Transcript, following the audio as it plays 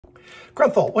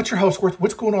Grunthal, what's your house worth?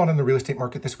 What's going on in the real estate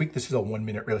market this week? This is a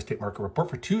 1-minute real estate market report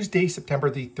for Tuesday, September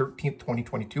the 13th,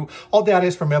 2022. All data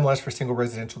is from MLS for single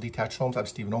residential detached homes. I'm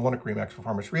Alicia Olyniuk,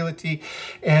 Performance Realty.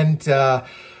 And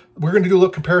we're going to do a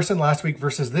little comparison last week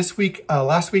versus this week.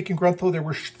 Last week in Grunthal, there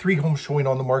were 3 homes showing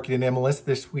on the market in MLS.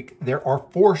 This week, there are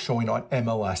 4 showing on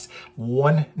MLS.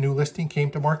 1 new listing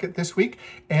came to market this week.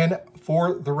 And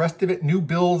for the rest of it, new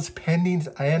builds, pendings,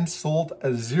 and sold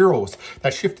zeros.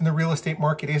 That shift in the real estate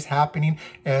market is happening.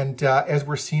 And as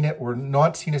we're seeing it, we're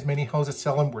not seeing as many houses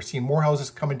selling. We're seeing more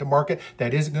houses coming to market.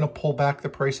 That is going to pull back the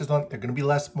prices on it. They're going to be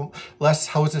less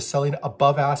houses selling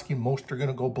above asking. Most are going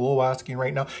to go below asking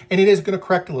right now. And it is going to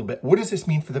correct a little bit. What does this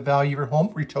mean for the value of your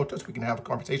home? Reach out to us. We can have a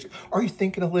conversation. Are you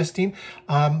thinking of listing?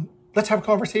 Let's have a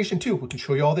conversation too. We can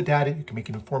show you all the data. You can make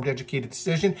an informed, educated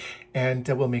decision, and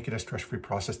we'll make it a stress-free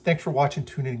process. Thanks for watching.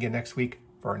 Tune in again next week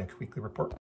for our next weekly report.